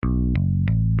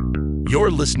You're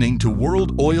listening to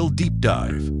World Oil Deep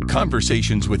Dive,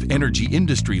 conversations with energy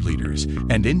industry leaders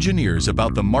and engineers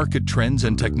about the market trends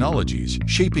and technologies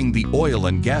shaping the oil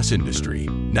and gas industry.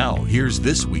 Now, here's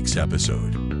this week's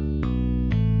episode.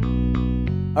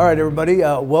 All right, everybody,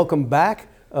 welcome back.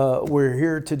 We're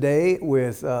here today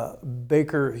with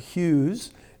Baker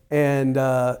Hughes, and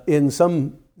in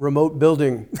some remote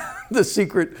building, the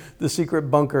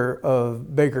secret bunker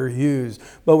of Baker Hughes.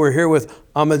 But we're here with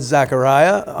Ahmed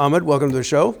Zakaria. Ahmed, welcome to the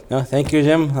show. Thank you,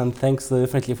 Jim, and thanks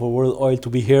definitely for World Oil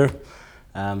to be here.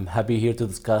 I'm happy here to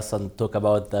discuss and talk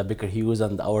about Baker Hughes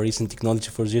and our recent technology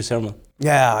for geothermal.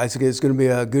 Yeah, it's going to be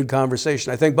a good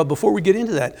conversation, I think. But before we get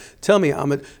into that, tell me,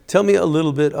 Ahmed, tell me a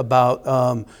little bit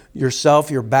about yourself,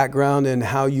 your background, and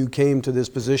how you came to this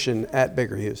position at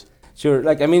Baker Hughes. Sure,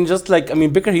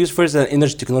 Baker Hughes first is an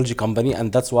energy technology company,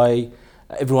 and that's why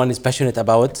everyone is passionate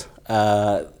about it.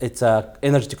 It's an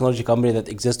energy technology company that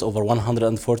exists over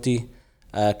 140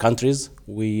 countries.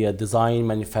 We design,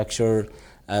 manufacture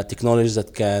technologies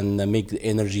that can make the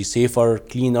energy safer,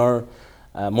 cleaner,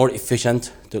 more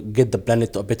efficient to get the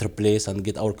planet to a better place and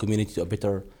get our community to a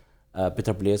better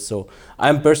place. So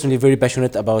I'm personally very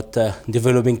passionate about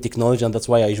developing technology, and that's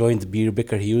why I joined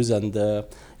Baker Hughes. And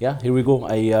here we go.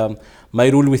 My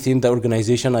role within the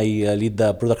organization, I lead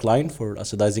the product line for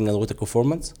acidizing and water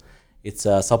performance. It's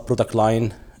a sub-product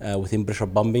line within pressure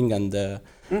pumping, and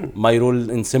my role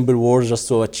in simple words just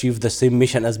to achieve the same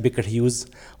mission as Baker Hughes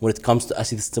when it comes to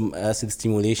acid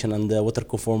stimulation and water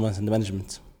performance and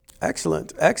management.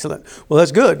 Excellent. Well,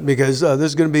 that's good, because this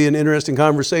is going to be an interesting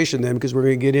conversation then, because we're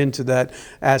going to get into that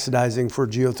acidizing for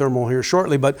geothermal here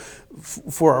shortly. But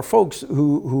for our folks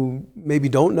who maybe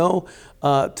don't know,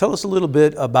 tell us a little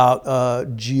bit about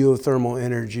geothermal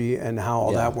energy and how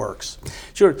all that works.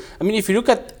 Sure. If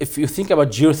you think about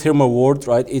geothermal word,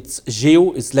 right? It's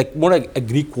like more like a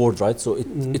Greek word, right? So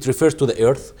it refers to the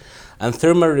earth. And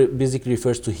thermal basically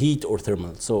refers to heat or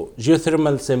thermal. So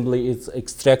geothermal simply is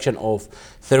extraction of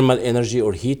thermal energy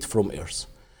or heat from earth.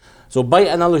 So by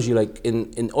analogy, like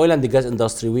in oil and the gas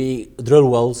industry, we drill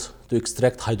wells to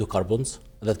extract hydrocarbons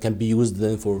that can be used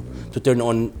then to turn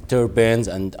on turbines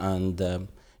and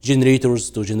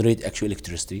generators to generate actual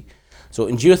electricity. So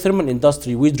in geothermal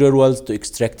industry, we drill wells to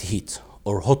extract heat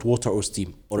or hot water or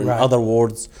steam, or in other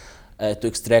words, to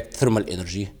extract thermal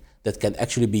energy that can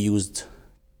actually be used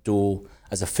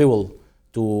as a fuel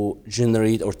to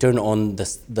generate or turn on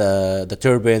the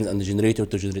turbines and the generator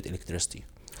to generate electricity.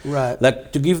 Right.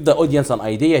 Like, to give the audience an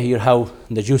idea here how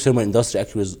the geothermal industry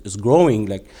actually is growing,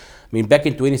 back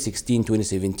in 2016,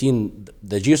 2017,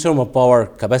 the geothermal power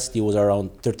capacity was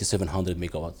around 3,700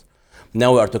 megawatts.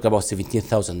 Now we are talking about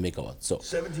 17,000 megawatts. So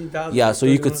 17,000. Yeah, so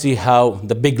you could see how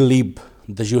the big leap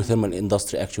the geothermal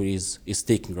industry actually is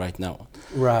taking right now.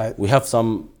 Right. We have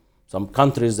some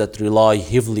countries that rely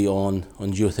heavily on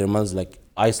geothermals, like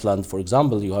Iceland, for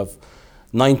example. You have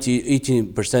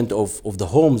 80% of the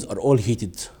homes are all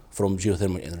heated from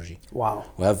geothermal energy. Wow.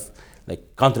 We have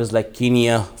countries like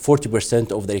Kenya,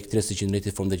 40% of the electricity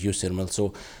generated from the geothermal.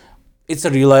 So it's a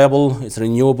reliable, it's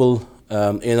renewable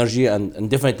energy, and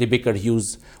definitely Baker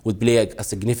Hughes would play a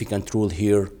significant role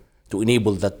here to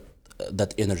enable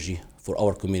that energy for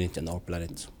our community and our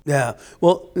planet. Yeah.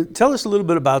 Well, tell us a little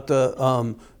bit about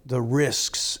the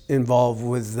risks involved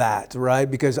with that, right?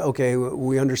 Because, okay,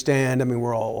 we understand,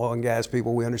 we're all oil and gas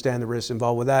people, we understand the risks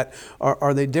involved with that.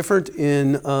 Are they different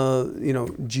in,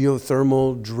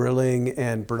 geothermal drilling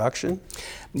and production?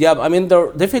 Yeah, there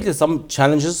are definitely some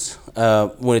challenges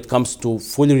when it comes to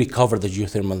fully recover the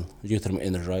geothermal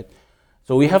energy, right?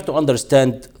 So we have to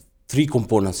understand three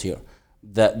components here.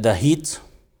 The heat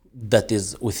that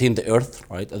is within the earth,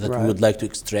 right, that we would like to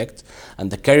extract, and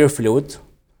the carrier fluid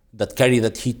that carry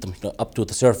that heat up to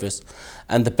the surface,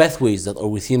 and the pathways that are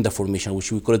within the formation, which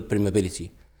we call it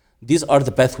permeability. These are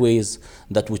the pathways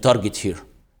that we target here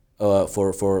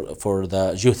for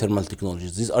the geothermal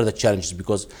technologies. These are the challenges,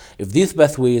 because if these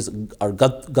pathways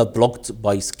got blocked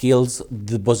by scales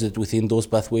deposited within those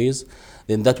pathways,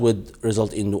 then that would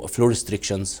result in flow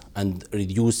restrictions and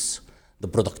reduce the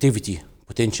productivity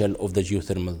potential of the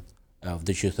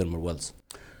geothermal wells.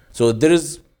 So there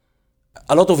is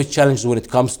a lot of challenges when it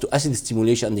comes to acid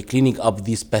stimulation and the cleaning up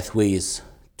these pathways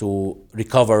to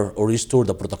recover or restore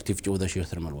the productivity of the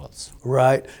geothermal wells.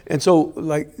 Right. And so,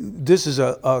 this is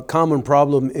a common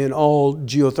problem in all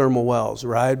geothermal wells,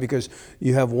 right? Because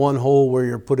you have one hole where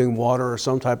you're putting water or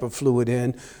some type of fluid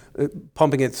in,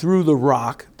 pumping it through the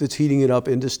rock that's heating it up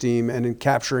into steam and then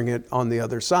capturing it on the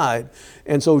other side.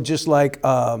 And so just like,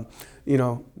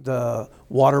 the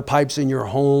water pipes in your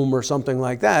home or something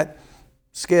like that,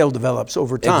 scale develops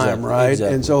over time, right?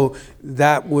 Exactly. And so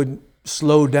that would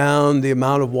slow down the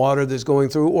amount of water that's going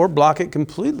through or block it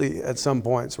completely at some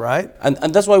points, right? And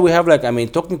that's why we have, like, I mean,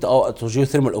 talking to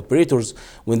geothermal operators,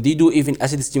 when they do even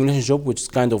acid stimulation job, which is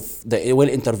kind of the well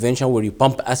intervention where you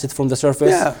pump acid from the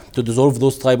surface to dissolve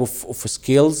those type of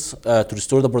scales to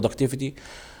restore the productivity.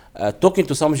 Talking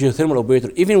to some geothermal operator,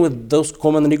 even with those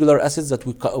common regular acids that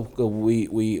we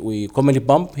commonly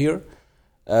pump here,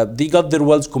 they got their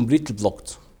wells completely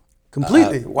blocked.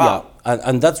 Completely, wow. Yeah,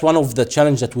 and that's one of the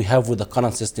challenge that we have with the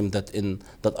current system that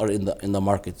are in the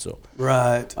market. So,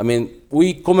 right. I mean,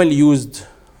 we commonly used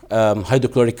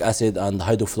hydrochloric acid and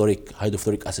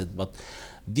hydrofluoric acid, but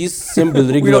these simple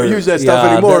regular we don't use that stuff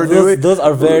anymore, do we? Those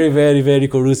are very, very, very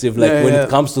corrosive. Like when it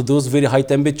comes to those very high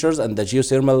temperatures and the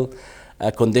geothermal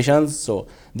conditions, so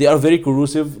they are very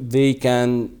corrosive. They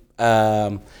can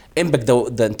impact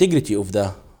the integrity of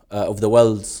the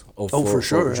wells for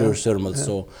sure, geothermal. Yeah.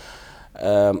 So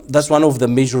that's one of the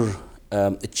major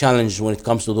challenge when it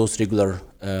comes to those regular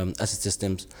acid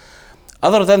systems.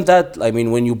 Other than that, I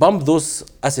mean, when you pump those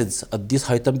acids at these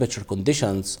high temperature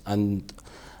conditions, and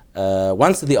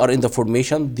once they are in the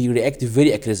formation, they react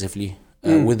very aggressively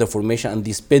with the formation, and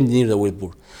they spin near the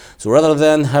wellbore. So rather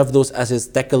than have those acids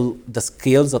tackle the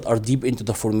scales that are deep into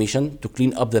the formation to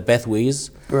clean up the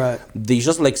pathways, right, they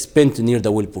just like spin near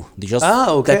the wellbore. They just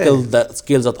tackle the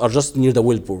scales that are just near the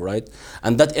wellbore, right?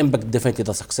 And that impact definitely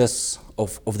the success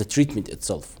of the treatment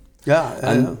itself.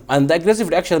 And the aggressive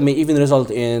reaction may even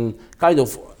result in kind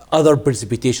of other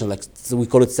precipitation, like we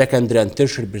call it secondary and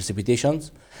tertiary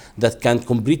precipitations, that can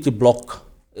completely block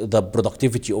the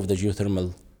productivity of the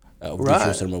geothermal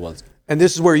wells. And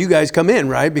this is where you guys come in,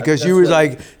 right? Because you were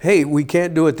like, hey, we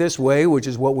can't do it this way, which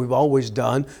is what we've always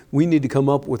done. We need to come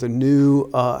up with a new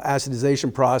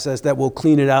acidization process that will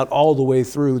clean it out all the way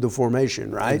through the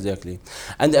formation, right? Exactly.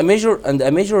 And a major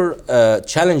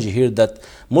challenge here that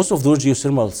most of those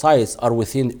geothermal sites are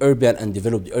within urban and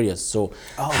developed areas. So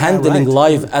handling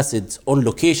live acids on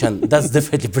location, that's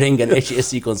definitely bring an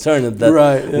HSE concern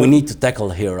that we need to tackle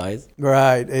here, right?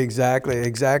 Right,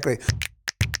 exactly.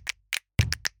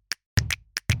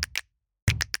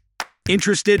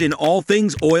 Interested in all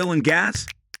things oil and gas?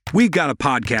 We've got a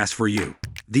podcast for you,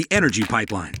 The Energy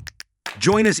Pipeline.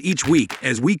 Join us each week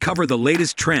as we cover the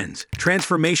latest trends,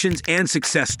 transformations, and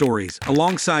success stories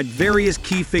alongside various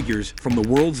key figures from the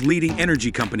world's leading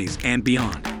energy companies and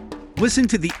beyond. Listen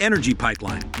to The Energy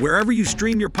Pipeline wherever you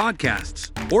stream your podcasts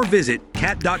or visit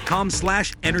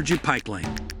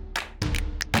cat.com/energypipeline.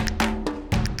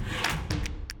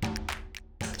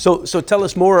 So tell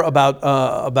us more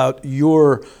about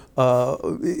your.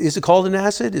 Is it called an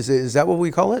acid? Is that what we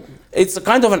call it? It's a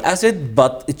kind of an acid,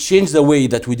 but it changed the way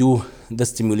that we do the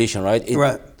stimulation, right?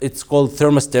 It's called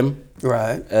ThermaStim.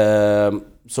 Right.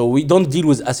 So we don't deal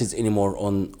with acids anymore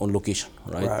on location,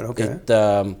 right? Right. Okay.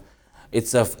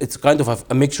 It's kind of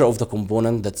a mixture of the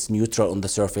component that's neutral on the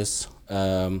surface.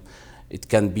 It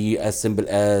can be as simple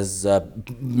as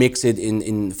mix it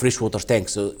in freshwater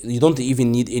tanks. So you don't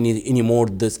even need any more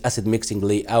this acid mixing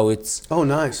layouts. Oh,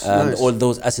 nice. And all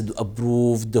those acid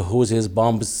approved hoses,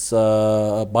 pumps,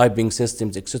 piping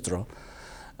systems, etc.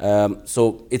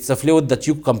 So it's a fluid that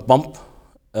you can pump,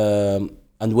 and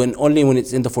only when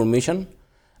it's in the formation,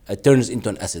 it turns into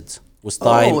an acid with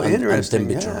time and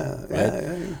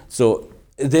temperature. So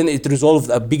then it resolved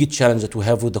a big challenge that we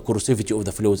have with the corrosivity of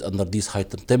the fluids under this high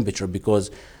temperature, because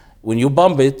when you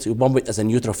pump it as a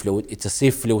neutral fluid. It's a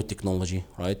safe fluid technology,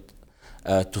 right?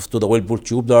 To the wellbore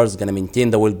tubular, it's going to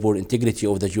maintain the wellbore integrity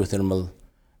of the geothermal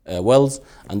wells,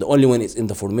 and only when it's in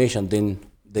the formation, then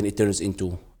it turns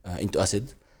into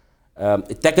acid.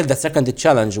 It tackled the second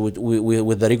challenge with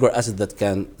the regular acid that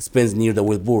can spin near the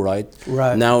wellbore, right?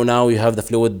 Right. Now you have the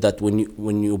fluid that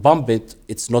when you pump it,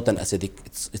 it's not an acidic,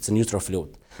 it's a neutral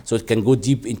fluid. So it can go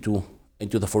deep into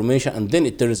the formation, and then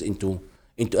it turns into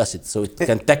acid. So it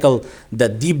can tackle the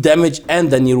deep damage and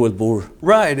the near wellbore.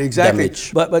 Right, exactly.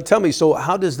 Damage. But tell me, so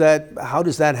how does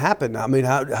that happen? I mean,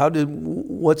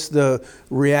 what's the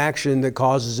reaction that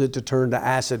causes it to turn to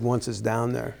acid once it's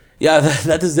down there? Yeah,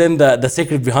 that is then the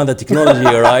secret behind the technology,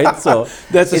 right? So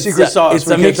that's the secret sauce. It's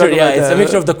a mixture. It's a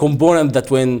mixture of the component that,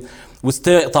 when with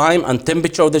time and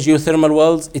temperature of the geothermal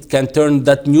wells, it can turn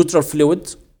that neutral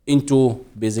fluid into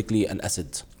basically an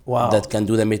acid. Wow. That can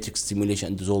do the matrix stimulation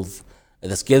and dissolve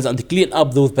the scales and clean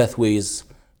up those pathways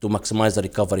to maximize the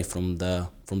recovery from the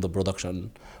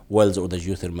production wells or the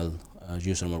geothermal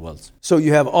wells. So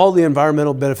you have all the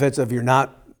environmental benefits of you're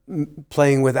not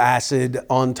playing with acid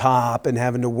on top and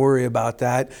having to worry about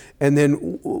that. And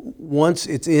then once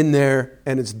it's in there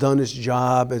and it's done its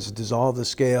job, it's dissolved the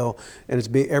scale,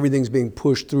 and everything's being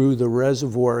pushed through the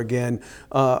reservoir again,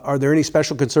 are there any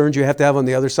special concerns you have to have on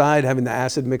the other side, having the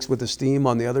acid mixed with the steam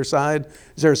on the other side?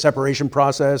 Is there a separation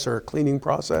process or a cleaning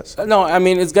process? No, I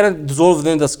mean, it's gonna dissolve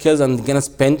within the scales and gonna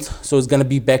spent, so it's gonna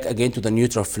be back again to the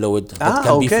neutral fluid that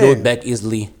can be flowed back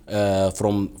easily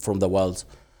from the wells.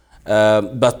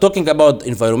 But talking about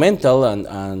environmental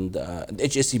and the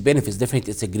HSE benefits,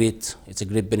 definitely it's a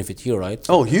great benefit here, right?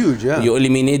 Oh, huge, yeah. You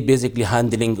eliminate basically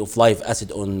handling of live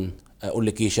acid on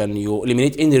location. You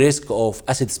eliminate any risk of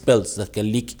acid spills that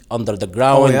can leak under the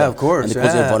ground. Oh yeah, of course. And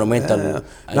cause environmental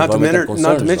concerns,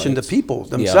 not to mention right? the people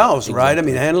themselves, Yeah, right? I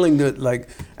exactly. mean, handling the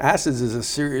acids is a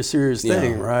serious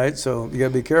thing, right? So you got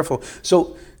to be careful.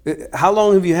 So how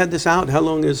long have you had this out? How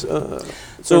long is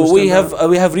so we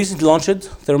have recently launched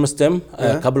ThermaStim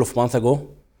a couple of months ago.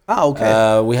 Ah,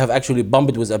 okay. We have actually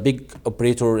bumped with a big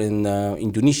operator in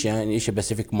Indonesia, in Asia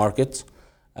Pacific market,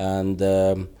 and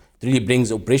it really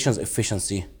brings operations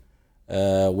efficiency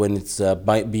when it's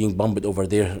being bumped over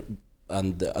there,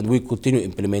 and we continue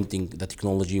implementing the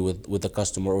technology with the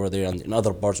customer over there and in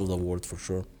other parts of the world for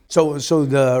sure. So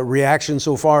the reaction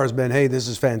so far has been, hey, this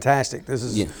is fantastic. This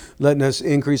is letting us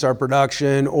increase our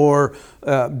production or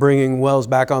bringing wells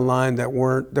back online that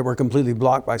were completely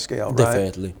blocked by scale, right?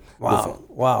 Definitely.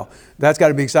 Wow. That's got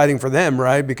to be exciting for them,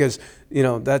 right? Because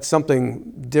that's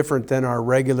something different than our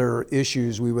regular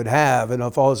issues we would have. And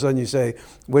if all of a sudden you say,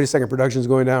 wait a second, production's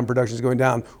going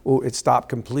down, oh, it stopped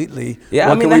completely. Yeah,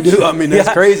 what can we do? I mean,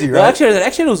 that's crazy, right? Well,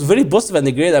 actually, it was very positive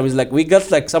and great. I was like, we got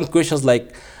some questions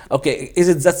like, okay, is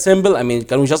it that simple? I mean,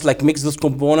 can we just mix those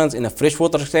components in a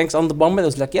freshwater tanks on the pump? I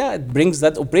was like, yeah, it brings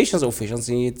that operations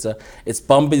efficiency. It's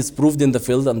pumped, it's proved in the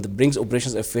field, and it brings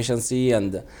operations efficiency.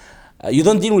 And you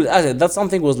don't deal with acid. That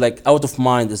something was out of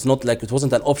mind. It's not it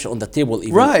wasn't an option on the table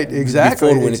even. Right, exactly.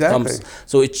 Before when it comes.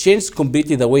 So it changed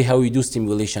completely the way how we do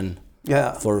stimulation.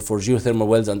 Yeah. For geothermal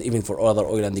wells and even for other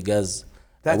oil and gas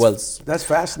wells. That's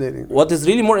fascinating. What is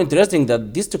really more interesting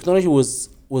that this technology was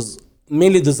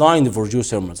mainly designed for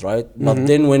geothermals, right? But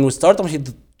then when we start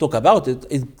to talk about it,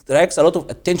 it attracts a lot of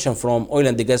attention from oil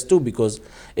and gas too, because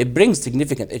it brings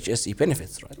significant HSE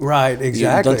benefits, right? Right,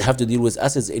 exactly. You don't have to deal with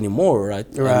acids anymore, right?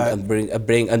 Right. And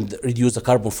bring and reduce the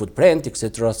carbon footprint,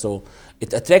 etc. So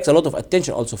it attracts a lot of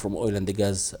attention also from oil and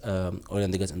gas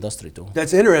industry too.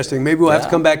 That's interesting. Maybe we'll have to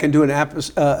come back and do an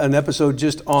episode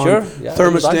just on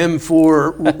ThermaStim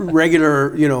for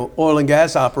regular, oil and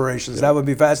gas operations. That would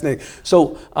be fascinating.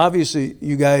 So obviously,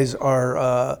 you guys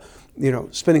are,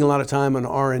 spending a lot of time on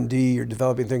R&D. You're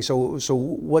developing things. So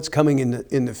what's coming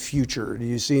in the future? Do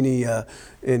you see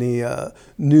any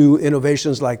new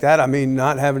innovations like that? I mean,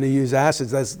 not having to use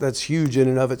acids. That's huge in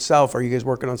and of itself. Are you guys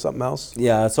working on something else?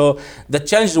 Yeah. So the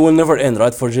challenge will never end,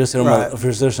 right? For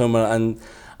geothermal,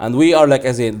 and we are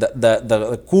as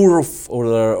the core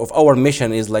of our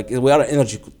mission is we are an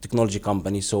energy technology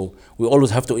company. So we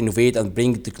always have to innovate and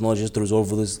bring technologies to resolve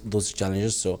those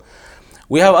challenges. So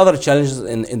we have other challenges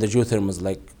in the geothermals,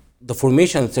 like the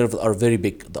formation itself are very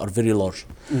big, they are very large.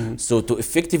 So to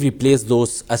effectively place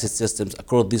those acid systems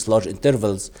across these large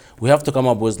intervals, we have to come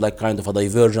up with kind of a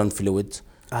divergent fluid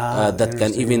that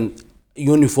can even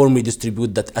uniformly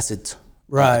distribute that acid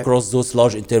across those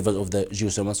large intervals of the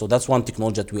geothermal. So that's one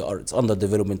technology that it's under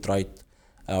development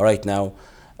right now.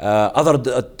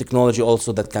 Other technology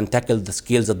also that can tackle the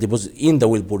scales that deposit in the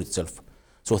wellbore itself.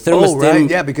 So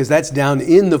ThermaStim, because that's down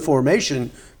in the formation.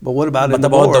 But what about in the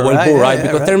bore? But about the wellbore, right?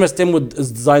 Because ThermaStim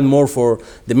is designed more for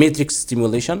the matrix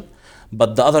stimulation,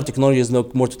 but the other technology is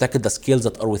more to tackle the scales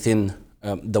that are within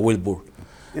the wellbore.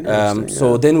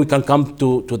 So then we can come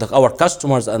to our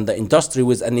customers and the industry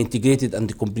with an integrated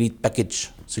and complete package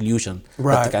solution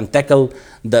that can tackle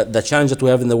the challenge that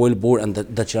we have in the wellbore and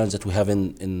the challenge that we have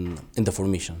in the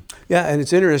formation. Yeah, and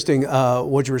it's interesting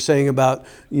what you were saying about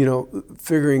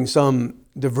figuring some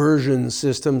diversion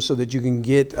system so that you can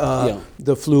get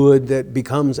the fluid that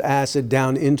becomes acid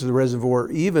down into the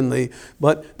reservoir evenly.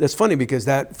 But that's funny because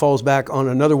that falls back on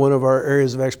another one of our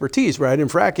areas of expertise, right? In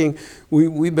fracking,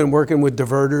 we've been working with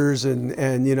diverters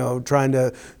and trying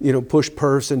to push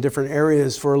perfs in different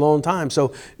areas for a long time.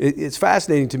 So it's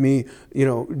fascinating to me.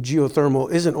 Geothermal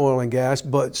isn't oil and gas,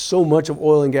 but so much of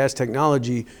oil and gas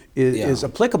technology is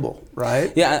applicable,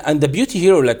 right? Yeah, and the beauty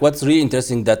here, what's really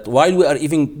interesting, that while we are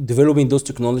even developing those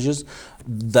technologies,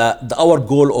 our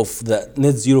goal of the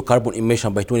net zero carbon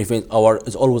emission by 2050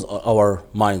 is always our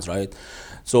minds, right?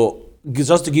 So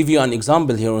just to give you an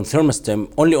example here on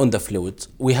ThermaStim, only on the fluids,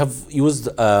 we have used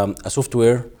a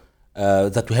software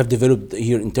that we have developed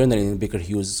here internally in Baker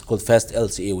Hughes. It's called FAST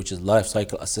LCA, which is life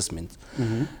cycle assessment.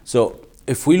 So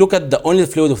if we look at the only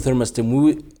fluid of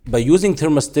ThermaStim, by using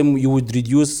ThermaStim, you would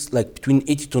reduce like between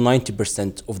 80 to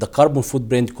 90% of the carbon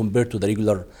footprint compared to the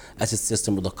regular acid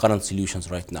system with the current solutions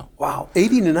right now. Wow,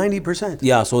 80 to 90%.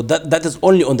 Yeah, so that is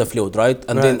only on the fluid, right?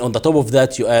 And then on the top of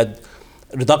that, you add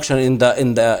reduction in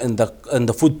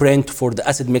the footprint for the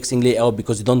acid mixing layout,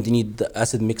 because you don't need the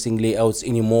acid mixing layouts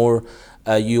anymore.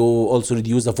 You also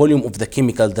reduce the volume of the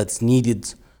chemical that's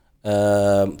needed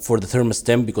for the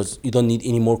ThermaStim, because you don't need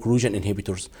any more corrosion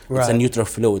inhibitors. It's a neutral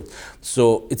fluid.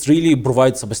 So it really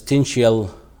provides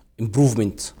substantial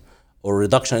improvement or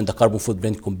reduction in the carbon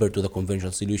footprint compared to the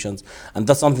conventional solutions. And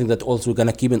that's something that also we're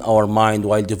gonna keep in our mind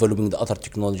while developing the other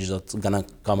technologies that's gonna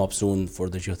come up soon for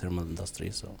the geothermal industry.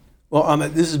 So. Well,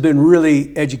 Ahmed, this has been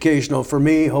really educational for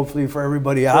me, hopefully for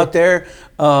everybody out there.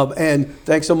 And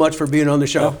thanks so much for being on the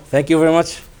show. Thank you very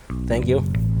much. Thank you.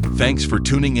 Thanks for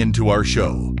tuning in to our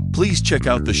show. Please check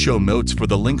out the show notes for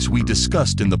the links we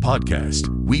discussed in the podcast.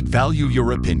 We value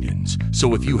your opinions,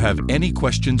 so if you have any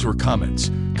questions or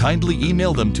comments, kindly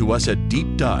email them to us at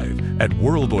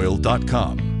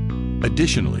deepdive@worldoil.com.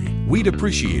 Additionally, we'd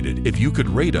appreciate it if you could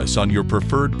rate us on your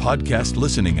preferred podcast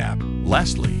listening app.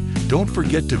 Lastly, don't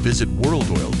forget to visit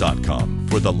worldoil.com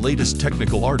for the latest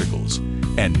technical articles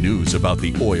and news about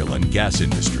the oil and gas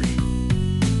industry.